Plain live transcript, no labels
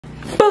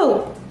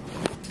Boo!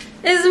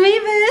 It's me,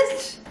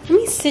 bitch. Let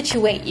me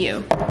situate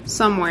you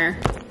somewhere.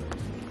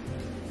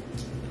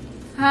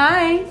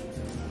 Hi.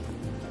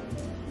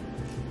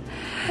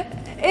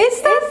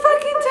 It's that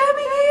fucking time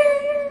of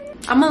year.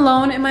 I'm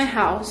alone in my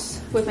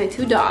house with my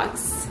 2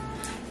 dogs.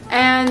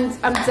 And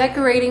I'm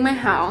decorating my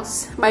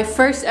house. My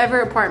first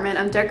ever apartment.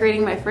 I'm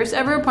decorating my first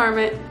ever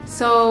apartment.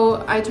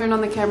 So I turned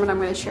on the camera and I'm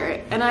gonna share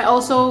it. And I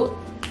also,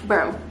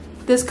 bro,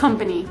 this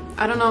company,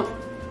 I don't know.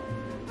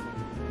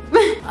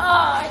 Oh,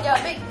 I got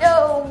a big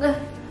dog.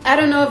 I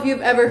don't know if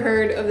you've ever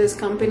heard of this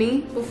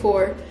company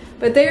before,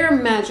 but they are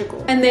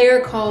magical. And they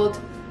are called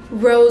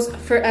Rose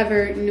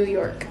Forever New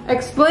York.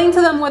 Explain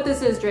to them what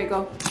this is,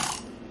 Draco.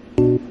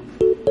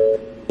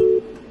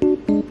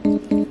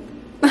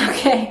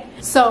 Okay,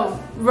 so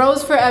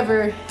Rose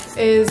Forever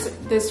is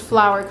this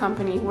flower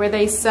company where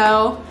they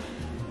sell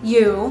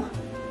you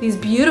these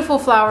beautiful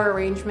flower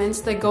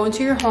arrangements that go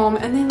into your home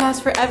and they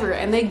last forever.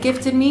 And they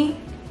gifted me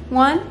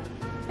one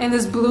in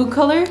this blue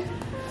color.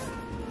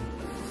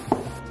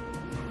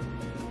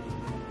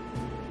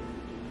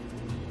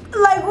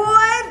 Like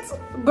what?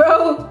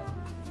 Bro,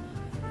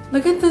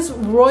 look at this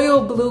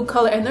royal blue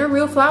color and they're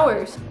real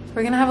flowers.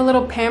 We're gonna have a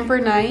little pamper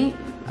night,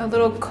 a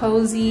little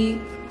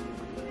cozy.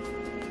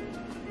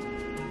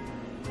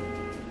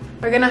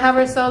 We're gonna have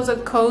ourselves a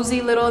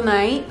cozy little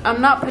night.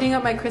 I'm not putting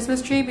up my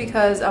Christmas tree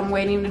because I'm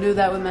waiting to do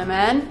that with my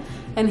man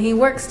and he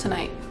works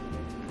tonight.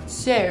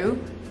 So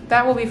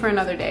that will be for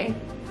another day.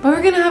 But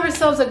we're gonna have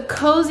ourselves a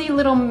cozy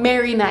little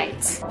merry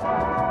night.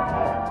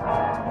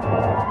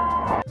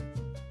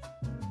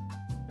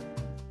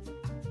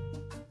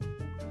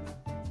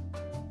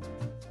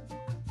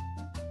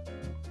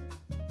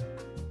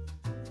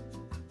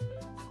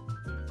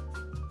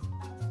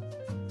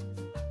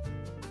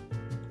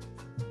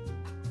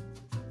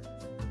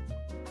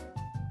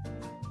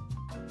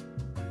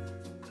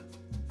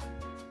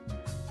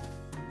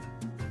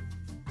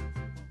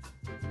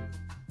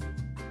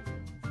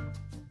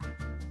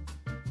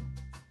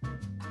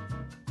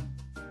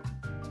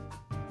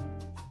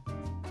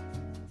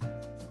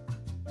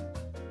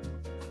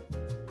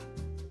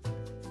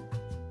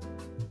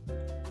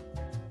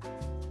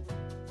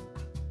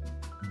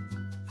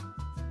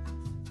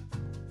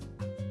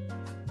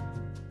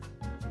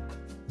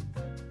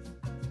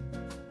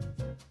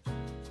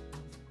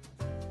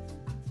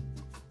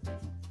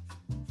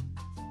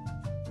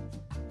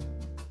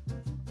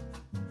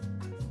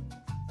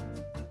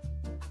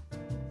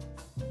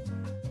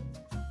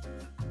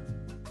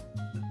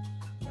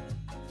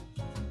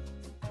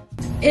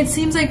 It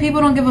seems like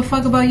people don't give a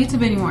fuck about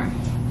YouTube anymore.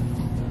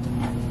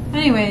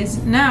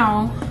 Anyways,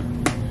 now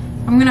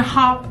I'm gonna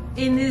hop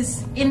in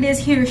this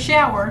here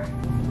shower.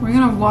 We're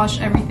gonna wash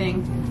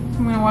everything.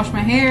 I'm gonna wash my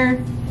hair.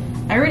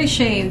 I already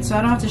shaved, so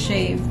I don't have to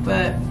shave,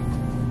 but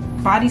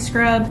body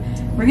scrub.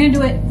 We're gonna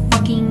do it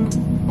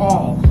fucking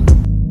all.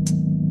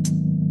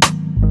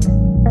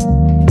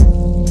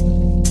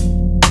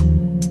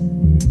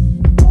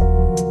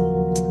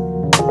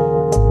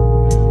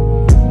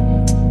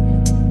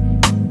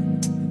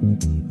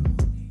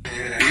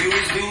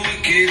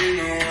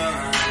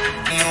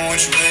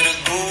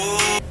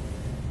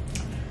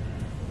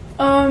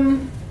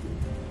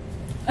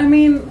 I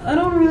mean, I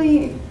don't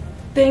really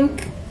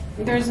think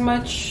there's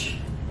much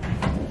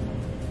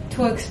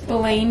to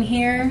explain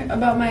here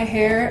about my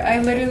hair. I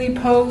literally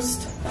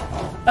post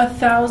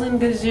 1,000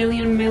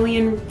 gazillion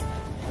million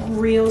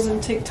reels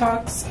and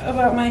TikToks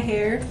about my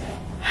hair.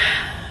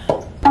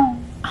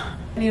 I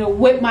need to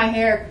whip my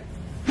hair.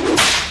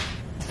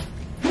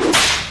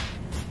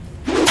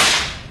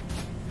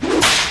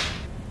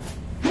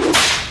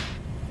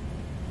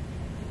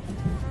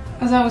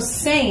 As I was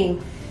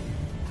saying,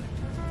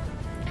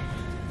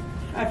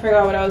 I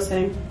forgot what I was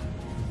saying.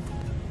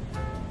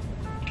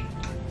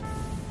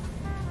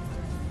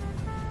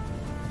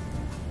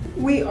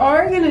 We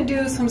are gonna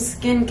do some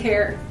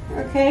skincare,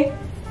 okay?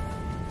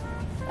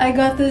 I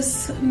got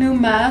this new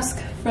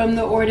mask from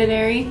The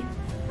Ordinary.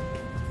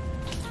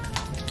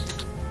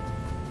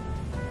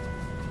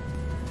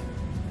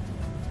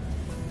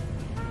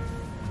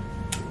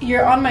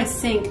 You're on my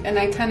sink and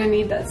I kind of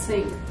need that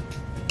sink.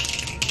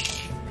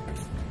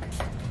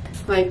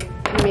 Like,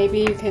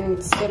 maybe you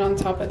can sit on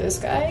top of this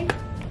guy.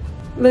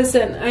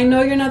 Listen, I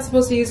know you're not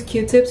supposed to use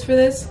Q-tips for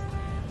this,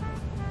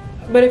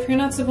 but if you're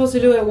not supposed to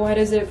do it, why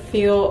does it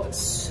feel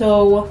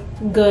so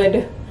good?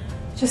 It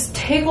just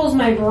tickles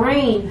my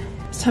brain.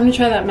 It's time to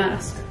try that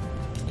mask.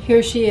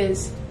 Here she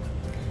is.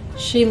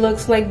 She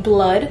looks like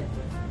blood.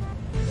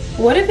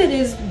 What if it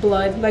is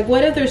blood? Like,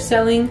 what if they're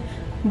selling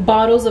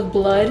bottles of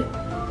blood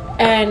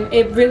and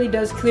it really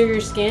does clear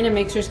your skin and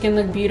makes your skin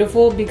look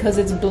beautiful because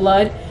it's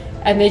blood,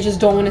 and they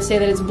just don't want to say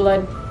that it's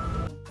blood?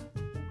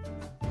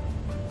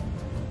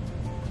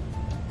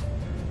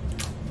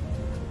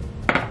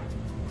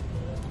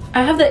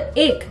 I have the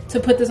ick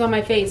to put this on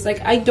my face. Like,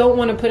 I don't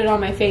want to put it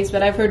on my face,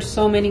 but I've heard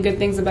so many good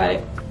things about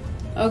it.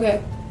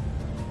 Okay.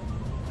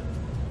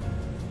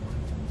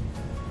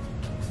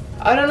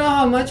 I don't know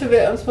how much of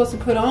it I'm supposed to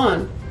put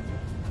on.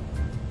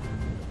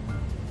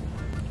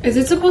 Is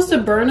it supposed to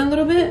burn a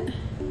little bit?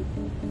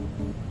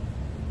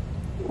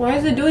 Why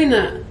is it doing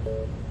that?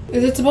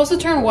 Is it supposed to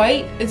turn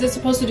white? Is it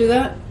supposed to do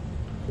that?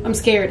 I'm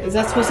scared. Is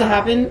that supposed to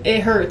happen?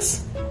 It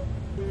hurts.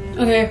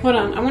 Okay, hold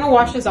on. I'm gonna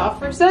wash this off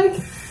for a sec.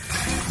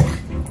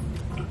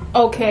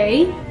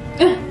 Okay.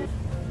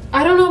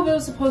 I don't know if it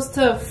was supposed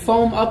to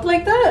foam up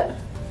like that.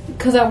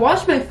 Cause I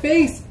washed my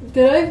face.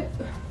 Did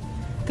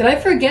I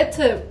forget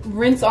to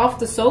rinse off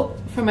the soap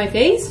from my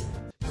face?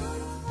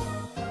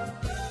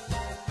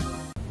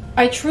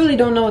 I truly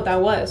don't know what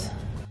that was.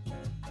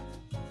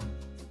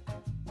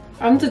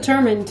 I'm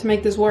determined to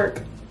make this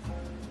work.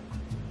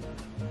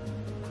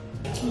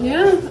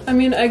 Yeah, I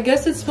mean, I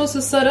guess it's supposed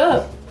to set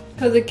up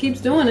because it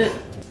keeps doing it.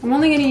 I'm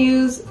only gonna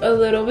use a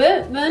little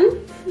bit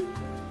then.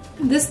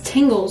 This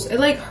tingles, it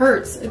like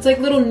hurts. It's like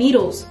little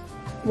needles.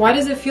 Why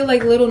does it feel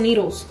like little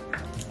needles?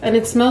 And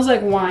it smells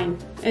like wine.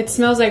 It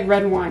smells like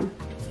red wine.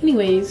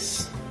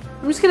 Anyways,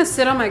 I'm just gonna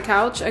sit on my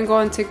couch and go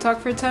on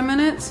TikTok for 10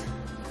 minutes.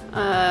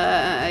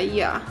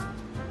 Yeah.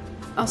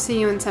 I'll see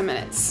you in 10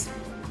 minutes.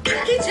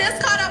 He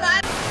just caught up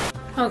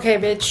on. Okay,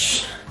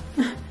 bitch.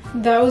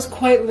 That was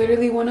quite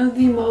literally one of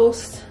the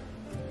most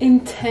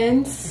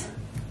intense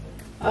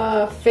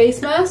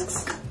face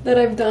masks that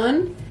I've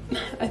done.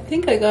 I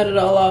think I got it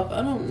all off.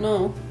 I don't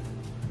know.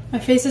 My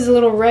face is a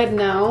little red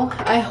now.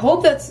 I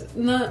hope that's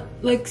not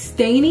like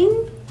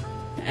staining.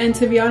 And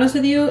to be honest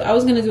with you, I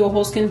was gonna do a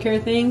whole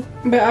skincare thing,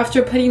 but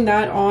after putting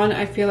that on,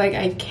 I feel like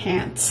I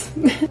can't.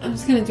 I'm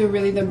just gonna do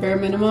really the bare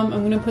minimum.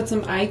 I'm gonna put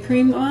some eye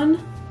cream on.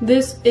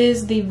 This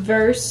is the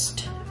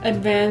Versed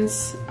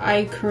Advanced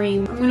Eye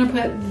Cream. I'm gonna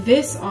put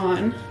this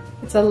on.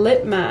 It's a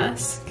lip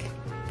mask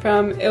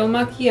from Il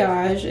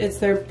Makiage. It's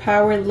their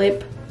Power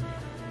Lip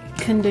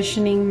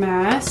Conditioning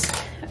Mask.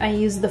 I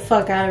use the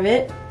fuck out of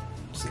it.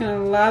 Just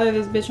gonna lather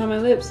this bitch on my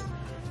lips.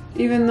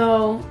 Even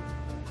though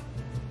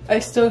I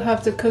still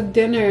have to cook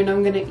dinner and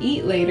I'm gonna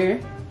eat later,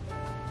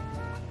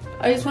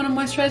 I just wanna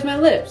moisturize my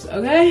lips,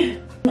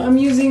 okay? I'm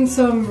using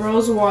some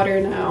rose water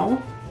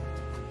now.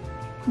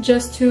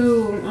 Just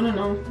to, I don't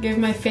know, give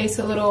my face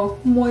a little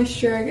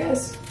moisture, I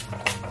guess.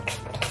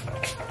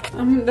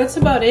 That's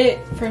about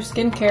it for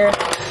skincare.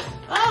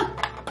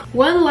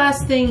 One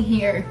last thing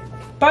here.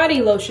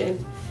 Body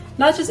lotion.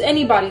 Not just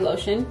any body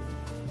lotion.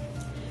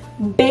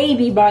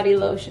 Baby body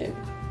lotion.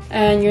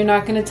 And you're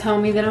not gonna tell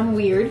me that I'm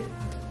weird.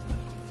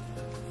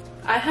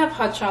 I have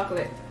hot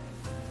chocolate.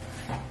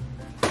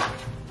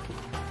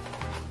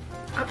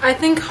 I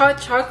think hot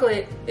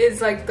chocolate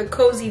is like the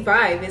cozy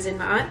vibe, is it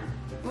not?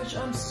 Which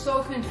I'm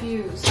so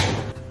confused.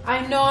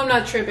 I know I'm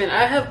not tripping.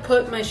 I have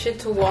put my shit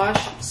to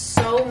wash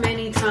so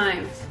many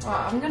times.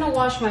 I'm gonna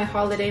wash my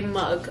holiday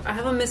mug. I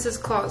have a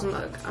Mrs. Claus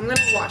mug. I'm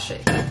gonna wash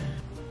it.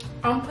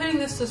 I'm putting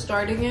this to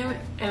start again,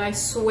 and I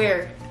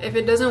swear, if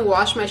it doesn't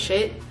wash my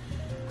shit,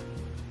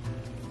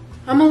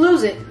 I'm gonna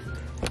lose it.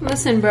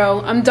 Listen,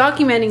 bro, I'm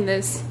documenting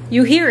this.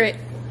 You hear it.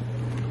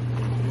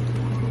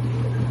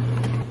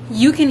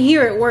 You can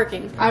hear it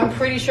working. I'm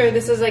pretty sure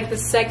this is like the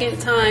second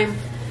time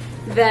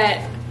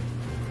that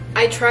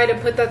I try to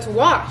put that to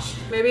wash.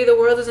 Maybe the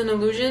world is an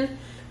illusion,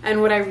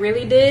 and what I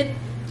really did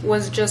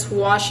was just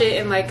wash it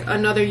in like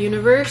another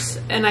universe,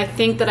 and I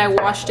think that I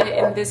washed it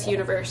in this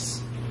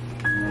universe.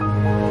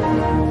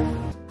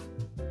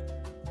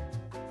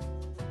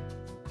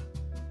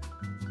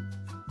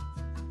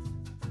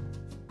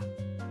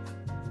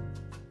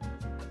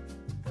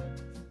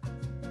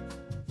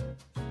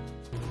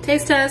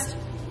 Taste test.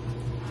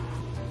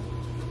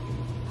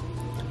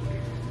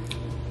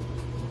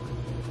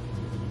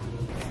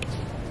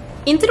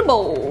 Into the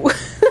bowl.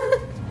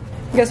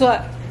 Guess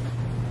what?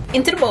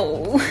 Into the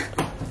bowl.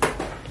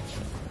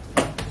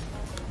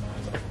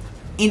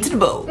 Into the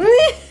bowl.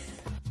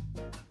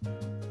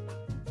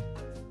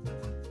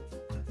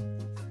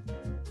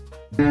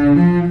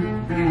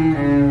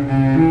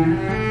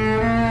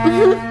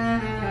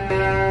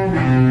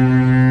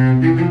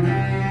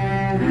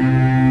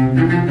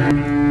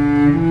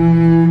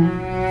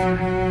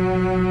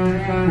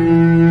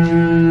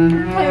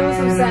 Play with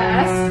some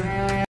sass.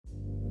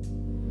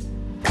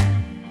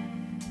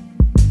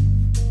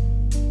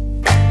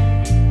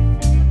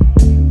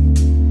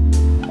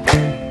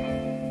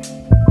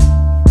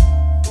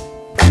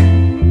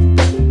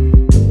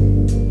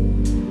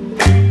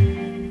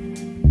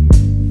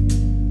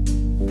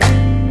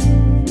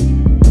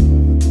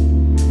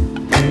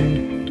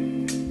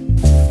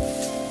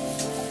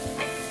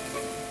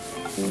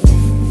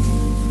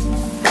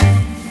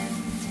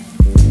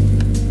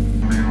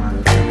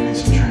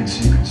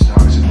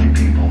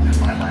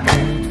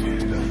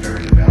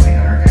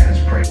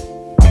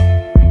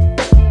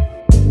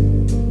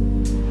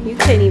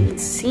 Can't even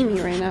see me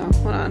right now.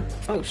 Hold on.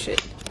 Oh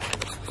shit.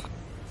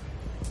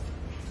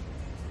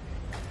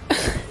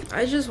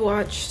 I just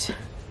watched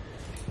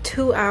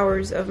 2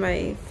 hours of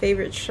my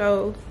favorite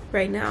show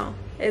right now.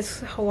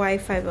 It's Hawaii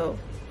Five-0.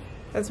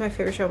 That's my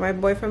favorite show. My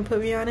boyfriend put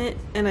me on it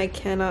and I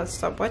cannot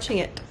stop watching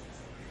it.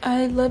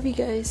 I love you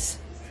guys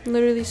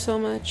literally so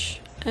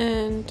much,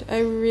 and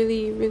I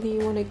really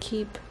want to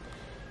keep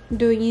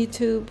doing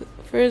YouTube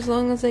for as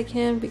long as I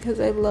can because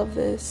I love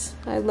this.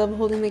 I love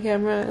holding the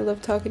camera. I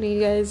love talking to you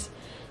guys.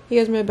 You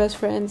guys are my best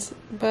friends.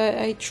 But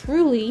I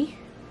truly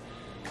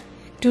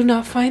do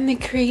not find the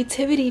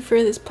creativity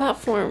for this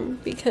platform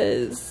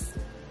because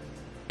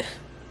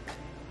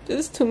this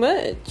is too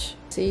much.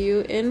 See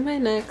you in my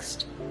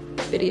next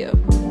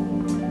video.